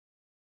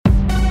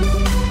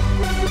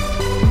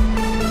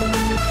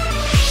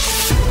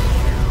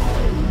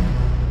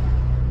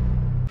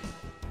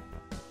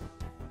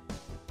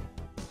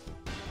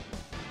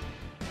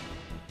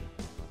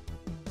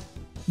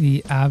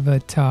the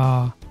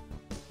Avatar.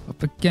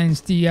 Up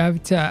against the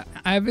Avatar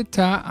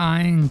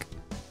Aang.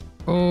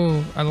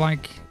 Oh, I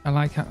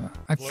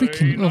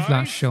freaking love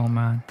that show,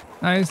 man.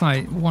 That is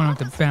like one of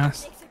the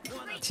best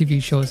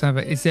TV shows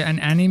ever. Is it an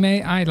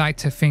anime? I like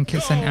to think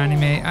it's an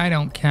anime. I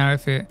don't care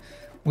if it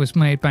was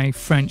made by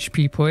French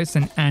people. It's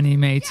an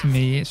anime to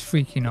me. It's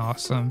freaking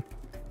awesome.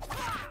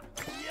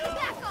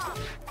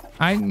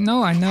 I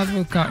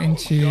never got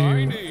into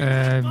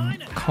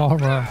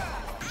Korra.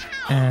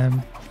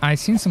 I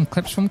seen some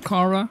clips from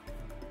Korra,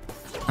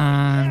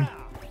 and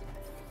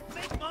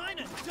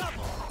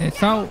it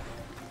felt,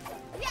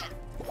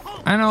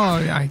 I know,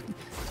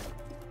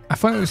 I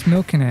thought it was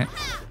milking it.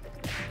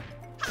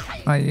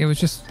 Like, it was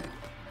just,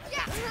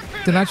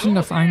 The Legend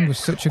of Aang was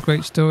such a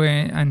great story,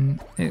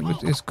 and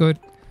it's good.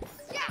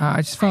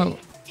 I just felt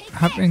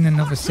having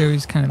another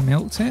series kind of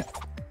milked it,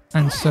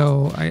 and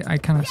so I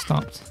kind of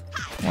stopped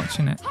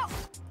watching it.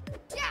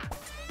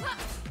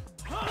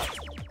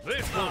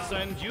 This will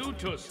send you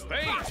to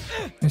space.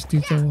 This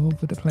dude's all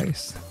over the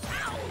place,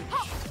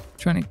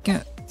 trying to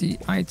get the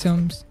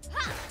items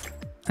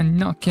and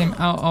knock him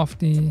out of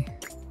the...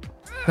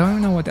 I don't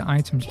even know what the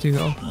items do.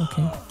 Oh,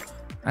 okay.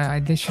 I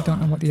literally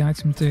don't know what the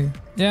items do.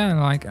 Yeah,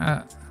 like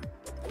I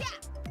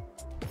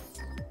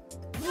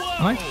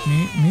like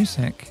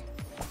music.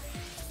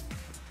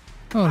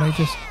 Oh, they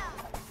just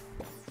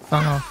fell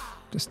off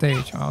the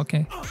stage. Oh,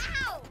 okay.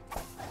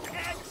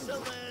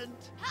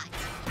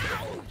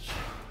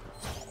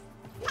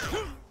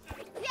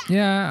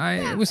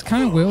 Yeah, it was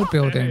kind of world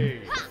building,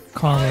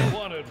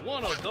 Korra.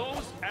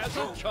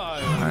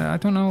 I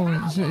don't know.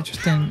 It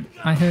just didn't.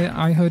 I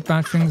heard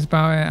bad things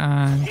about it,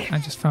 and I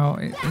just felt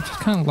it just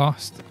kind of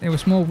lost. It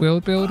was more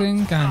world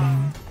building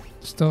and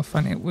stuff,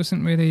 and it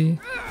wasn't really.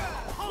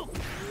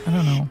 I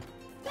don't know.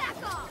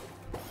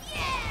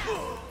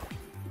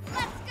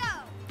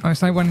 Oh,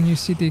 it's like when you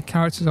see the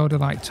characters older,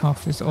 like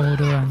Toph is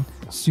older and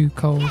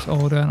Zuko's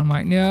older, and I'm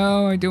like,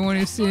 no, I don't want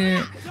to see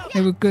it.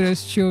 They were good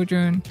as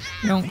children.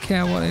 I don't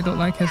care what they look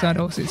like as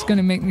adults. It's going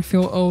to make me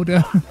feel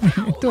older.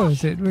 It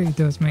does. It really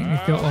does make me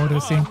feel older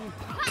seeing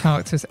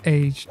characters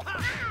aged.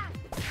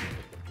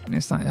 And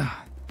it's like,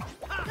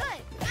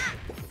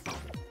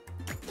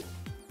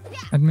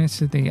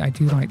 Admittedly, I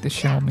do like the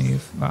shell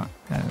move that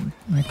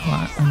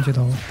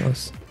Michelangelo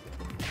does.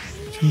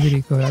 It's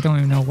really good. I don't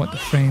even know what the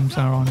frames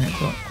are on it,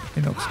 but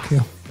it looks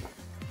cool.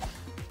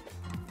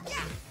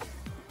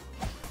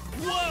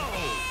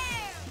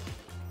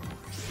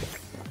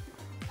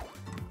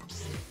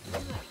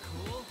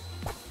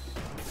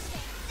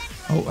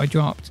 Oh, I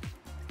dropped.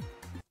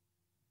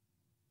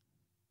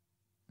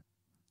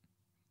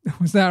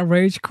 Was that a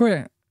rage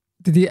quit?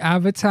 Did the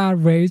Avatar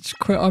rage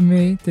quit on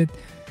me? Did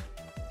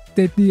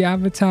the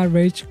Avatar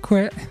rage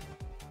quit?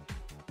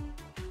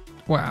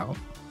 Wow.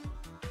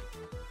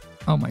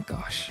 Oh my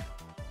gosh.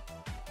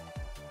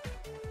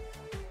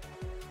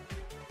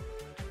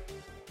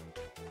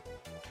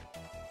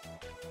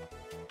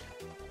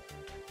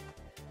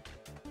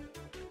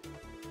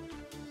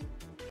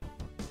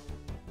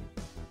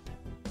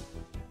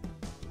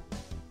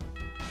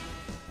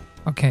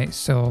 Okay,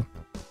 so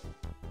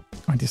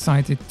I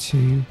decided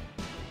to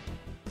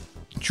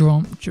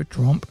jump.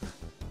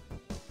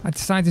 I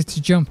decided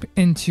to jump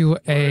into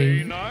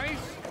a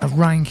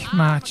rank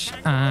match,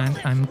 and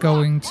I'm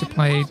going to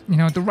play,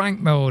 the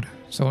rank mode.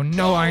 So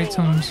no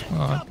items.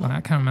 Well,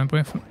 I can't remember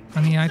if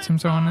any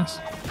items are on this.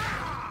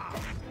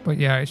 But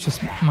yeah, it's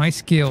just my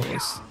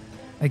skills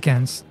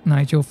against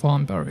Nigel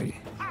Thornberry.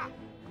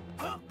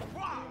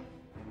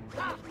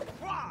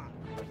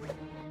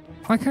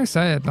 Like I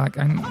said, I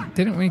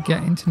didn't really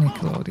get into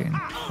Nickelodeon.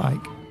 I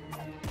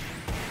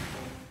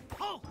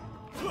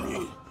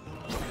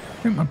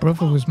think my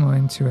brother was more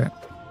into it.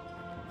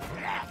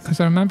 Because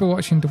I remember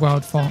watching the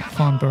Wild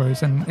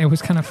Thornberrys, and it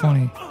was kind of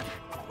funny.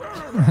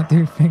 I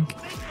do think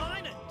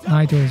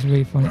Nigel is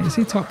really funny. Is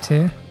he top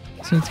tier?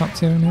 Is he top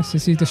tier in this?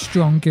 Is he the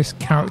strongest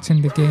character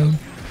in the game?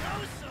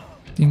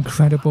 The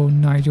incredible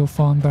Nigel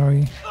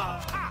Thornberry.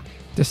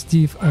 The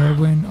Steve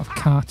Irwin of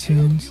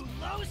cartoons.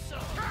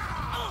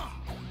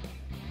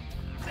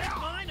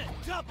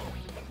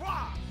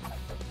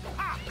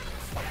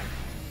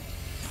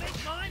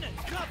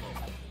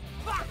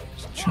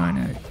 Trying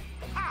to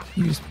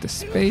use the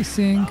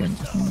spacing and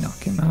just knock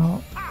him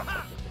out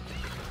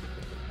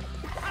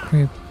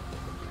with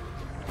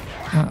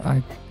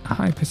a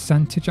high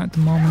percentage at the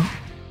moment.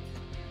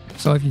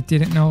 So if you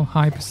didn't know,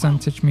 high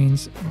percentage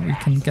means we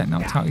can get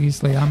knocked out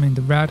easily. I'm in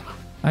the red.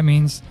 That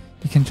means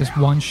you can just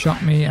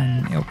one-shot me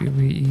and it'll be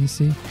really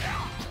easy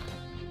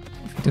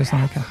if he does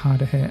like a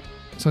harder hit.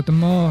 So the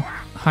more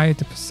higher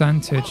the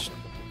percentage,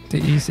 the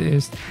easier it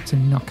is to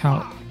knock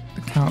out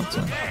the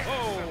character.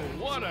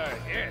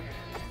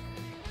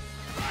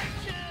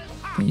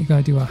 I think you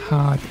gotta do a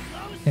hard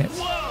hit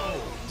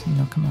to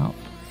knock him out.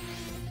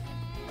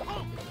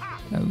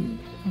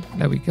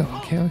 There we go.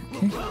 Okay,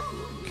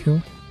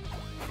 cool.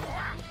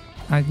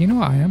 You know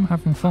what? I am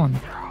having fun.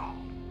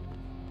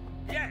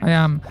 I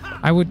am.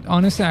 I would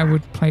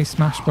play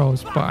Smash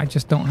Bros, but I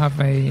just don't have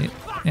a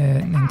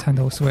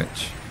Nintendo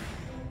Switch.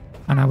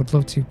 and I would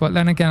love to. But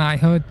then again, I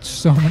heard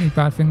so many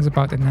bad things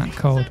about the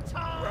netcode.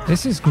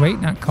 This is great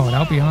netcode,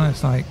 I'll be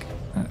honest. Like,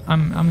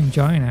 I'm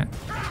enjoying it.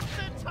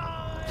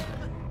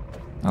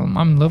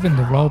 I'm loving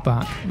the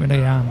rollback,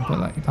 really am. But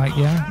like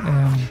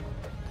yeah,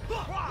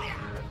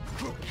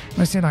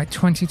 let's say like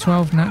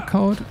 2012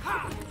 netcode.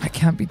 I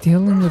can't be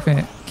dealing with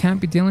it. Can't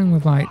be dealing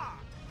with like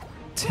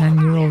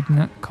 10-year-old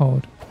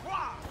netcode.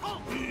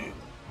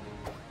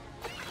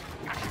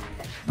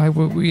 Like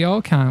we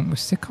all can't. We're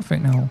sick of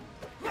it now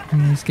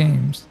in these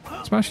games,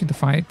 especially the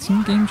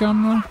fighting game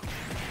genre.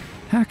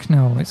 Heck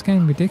no, it's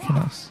getting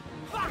ridiculous.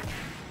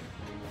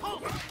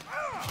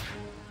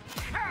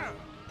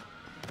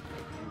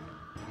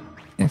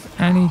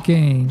 If any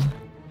game,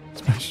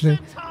 especially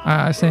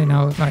I say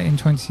now, like in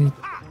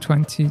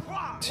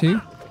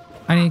 2022,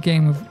 any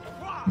game with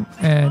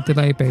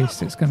delay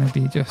based, it's going to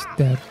be just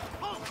dead.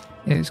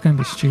 It's going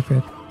to be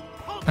stupid.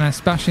 And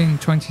especially in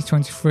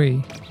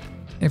 2023,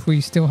 if we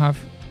still have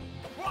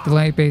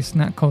delay based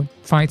netcode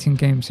fighting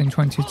games in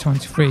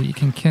 2023, you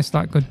can kiss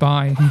that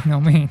goodbye. You know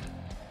what I mean?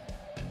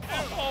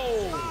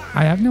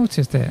 I have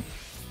noticed it.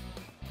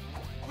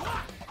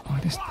 Oh,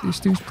 this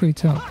dude's pretty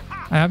tough.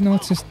 I have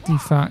noticed the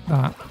fact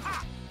that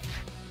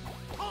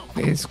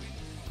it's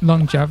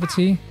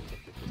longevity.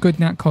 Good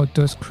netcode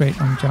does create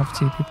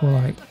longevity. People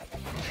are like,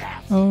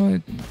 oh,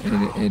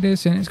 it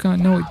isn't. It's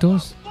going. No, it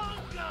does.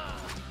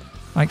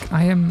 Like,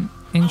 I am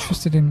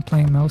interested in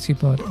playing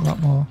Multi-Blood a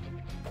lot more.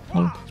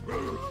 Oh,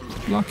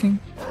 blocking.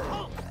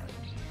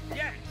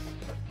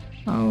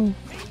 Oh.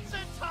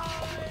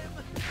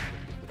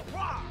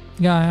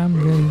 Yeah, I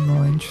am really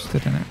more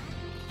interested in it.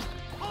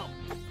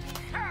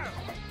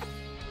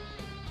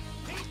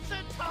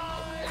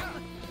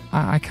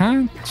 I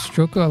kind of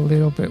struggle a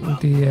little bit with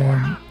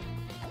the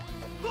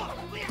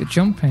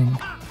jumping.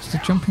 The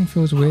jumping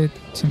feels weird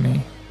to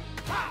me.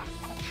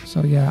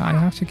 So yeah, I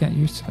have to get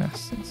used to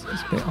this. It's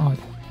a bit odd.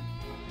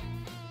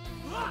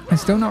 I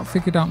still not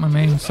figured out my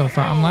main so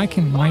far. I'm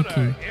liking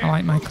Mikey. I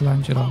like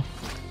Michelangelo.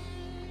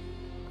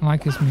 I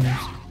like his moves.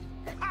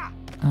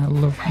 I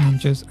love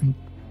ninjas and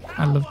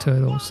I love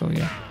turtles, so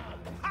yeah.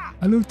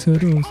 I love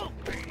turtles.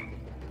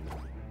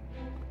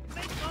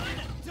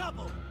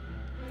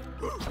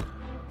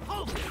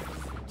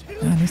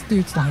 Man, this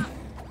dude's like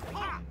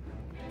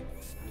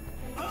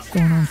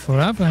going on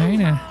forever,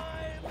 ain't it?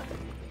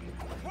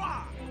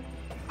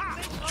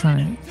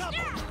 Trying.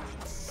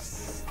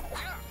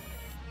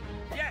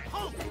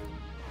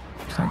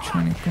 It's like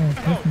trying to go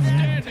with me.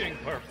 Outstanding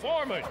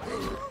performance.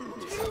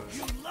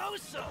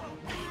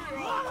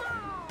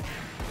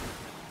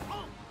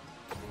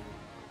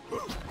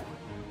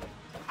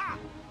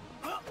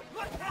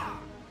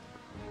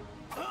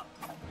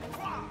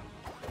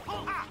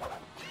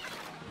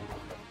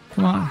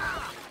 Come on.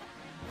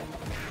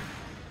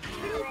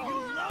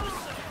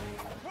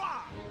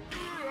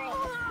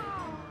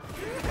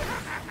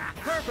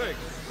 Perfect.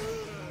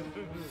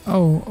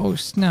 Oh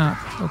snap.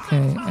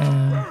 Okay.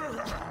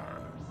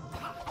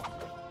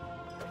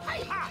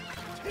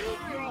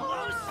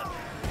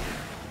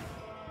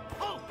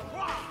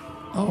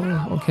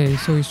 Oh, okay.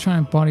 So he's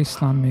trying to body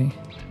slam me.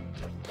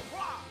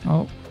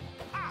 Oh.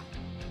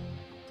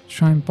 He's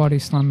trying to body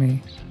slam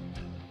me.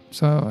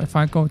 So if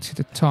I go to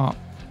the top,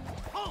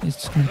 he's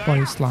just going to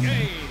body slam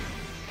me.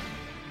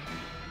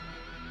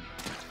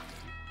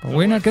 But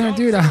we're not going to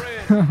do that.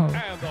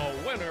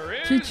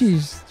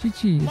 GG's.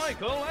 GG's.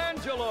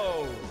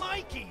 Michelangelo.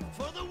 Mikey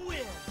for the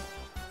win.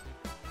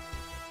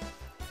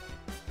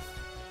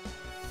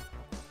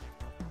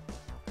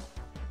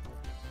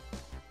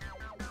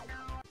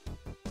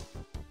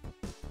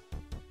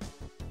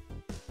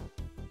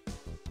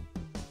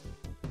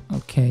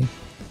 Okay.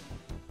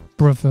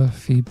 Brother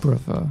v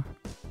brother.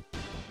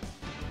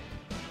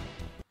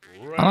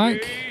 I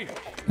like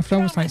if there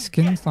was like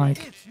skins,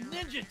 like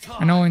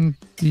I know in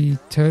the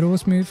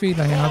Turtles movie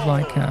they have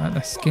like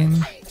the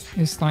skin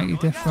is slightly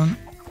different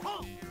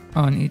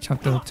on each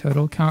of the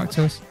turtle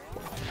characters,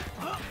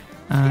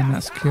 and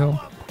that's cool.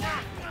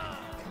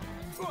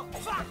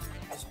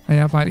 They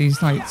have like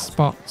these like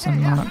spots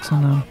and marks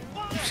on them,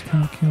 which is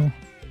kind of cool.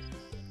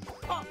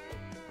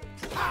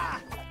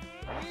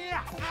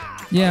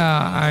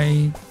 Yeah,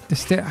 I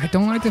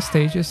don't like the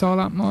stages all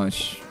that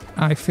much.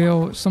 I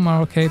feel some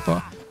are okay,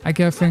 but I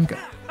think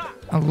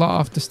a lot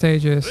of the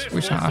stages,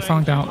 which I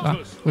found out that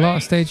a lot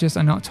of stages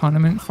are not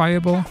tournament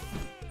fireable.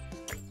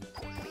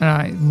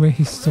 And it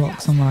really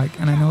sucks. I'm like,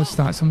 and I noticed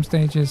that some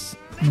stages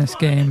in this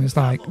game is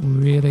like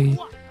really,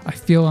 I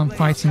feel I'm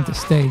fighting the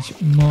stage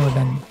more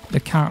than the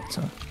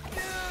character.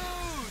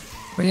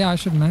 But yeah, I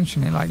should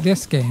mention it. Like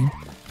this game,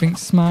 I think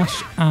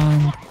Smash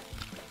and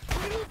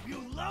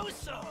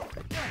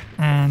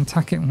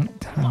Tekken,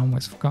 I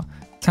almost forgot.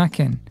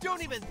 Tekken.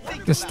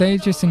 The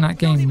stages in that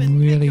game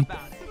really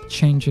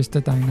changes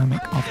the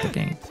dynamic of the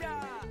game.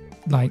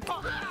 Like,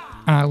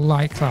 and I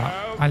like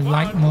that. I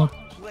like more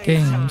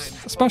games,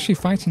 especially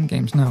fighting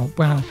games now,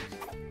 where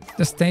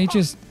the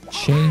stages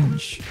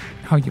change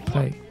how you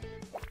play.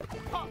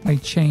 They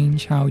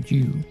change how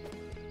you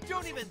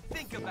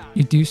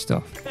do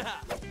stuff.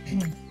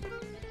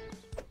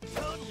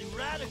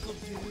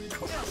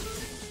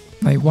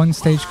 Like one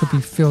stage could be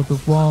filled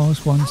with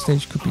walls, one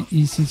stage could be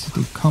easy to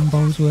do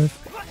combos with.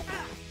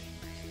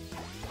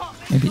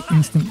 Maybe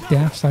instant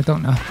deaths, I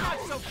don't know.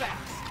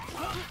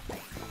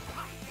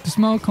 Does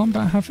Mortal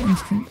Kombat have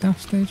instant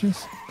death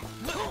stages?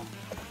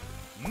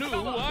 New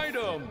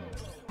item.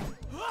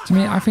 To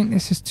me, I think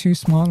this is too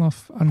small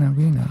of an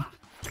arena.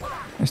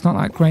 It's not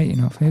like great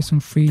enough. Here's some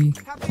free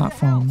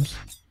platforms.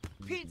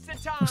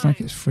 Looks like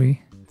it's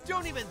free.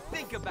 Don't even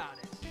think about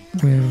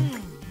it.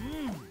 With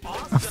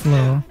a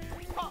floor.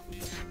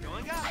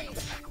 Going up.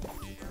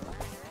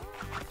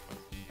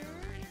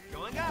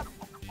 Going up.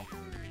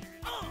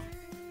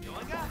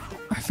 Going up.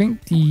 I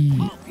think the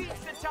Pizza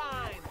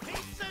time.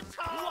 Pizza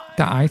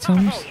time.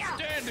 items,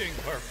 Standing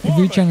they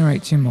performance.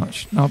 regenerate too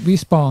much. No,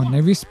 respawn.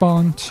 They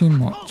respawn too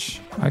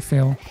much, I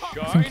feel.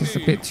 I think it's a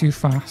bit too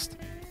fast.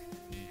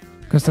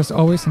 Because there's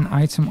always an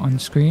item on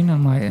screen.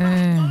 I'm like,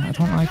 I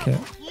don't like it.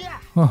 Yeah.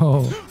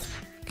 Whoa.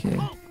 Okay.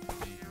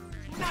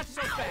 Not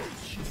so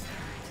fast.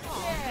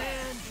 Oh,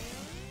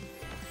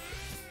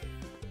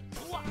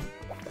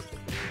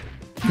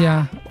 man.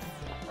 Yeah.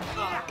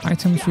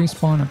 Items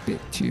respawn a bit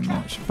too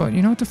much. But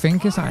you know what the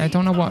thing is? I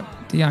don't know what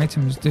the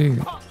items do.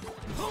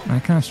 And I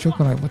kind of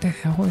struggle like, what the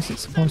hell is it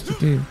supposed to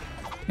do?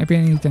 Maybe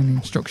I need an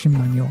instruction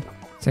manual.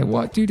 Say,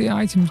 what do the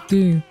items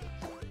do?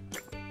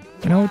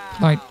 You know,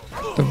 like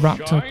the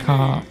Raptor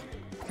car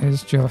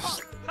is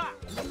just,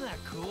 Isn't that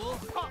cool?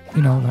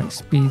 you know, like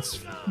speeds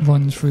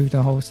runs through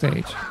the whole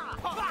stage.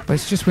 But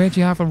it's just weird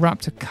you have a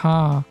Raptor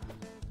car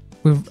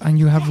with, and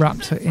you have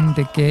Raptor in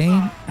the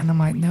game. And I'm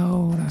like,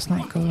 no, that's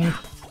not good.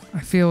 I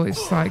feel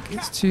it's like,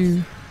 it's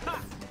too,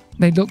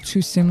 they look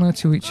too similar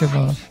to each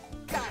other.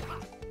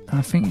 And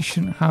I think you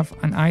shouldn't have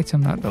an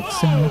item that looks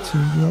similar to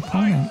your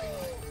opponent.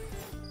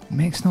 It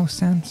makes no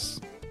sense.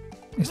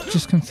 It's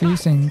just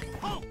confusing.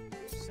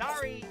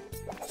 Sorry.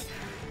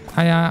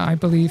 I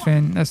believe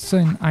in a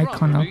certain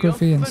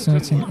iconography and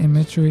certain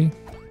imagery.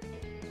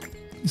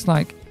 It's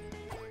like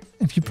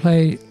if you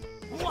play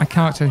a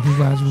character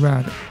who wears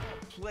red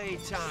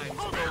Playtime.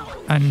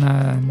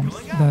 and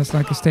there's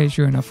like a stage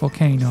you're in a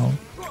volcano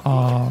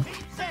or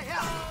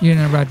you're in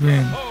a red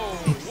room,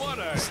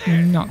 it's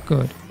not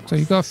good. So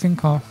you gotta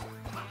think of,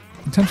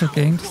 in terms of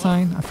game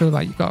design, I feel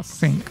like you gotta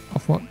think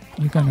of what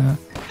you're gonna,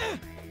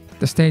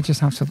 the stages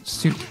have to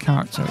suit the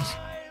characters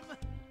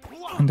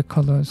and the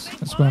colours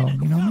as well,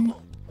 you know what I mean?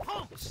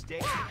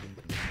 Stick.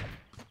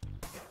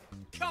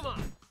 Come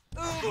on.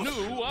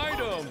 New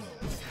item.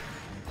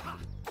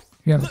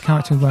 You have a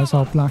character who wears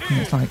all black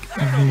and it's like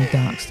a really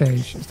dark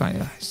stage. It's like,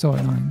 it's so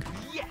annoying.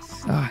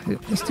 Yes.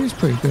 This dude's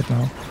pretty good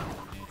though.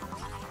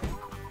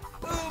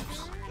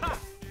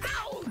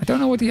 I don't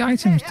know what the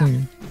items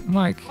do. I'm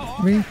like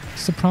really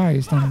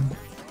surprised and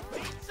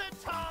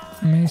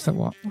amazed at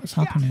what's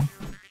happening.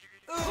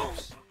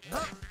 Oops.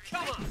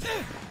 Come on.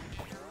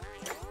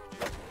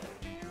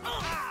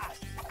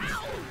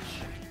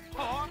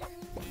 Ouch.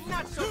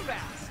 Not so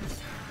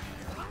fast.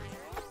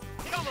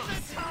 Come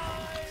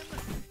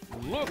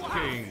on.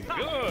 Looking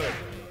good.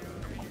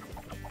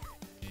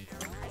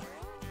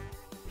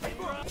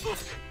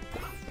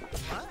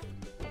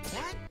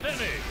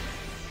 Finish.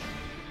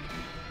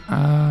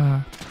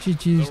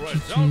 GG's, The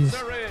GG's. results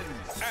are in,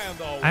 and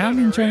the I am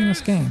winner enjoying is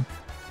this game.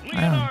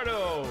 I am. Leonardo.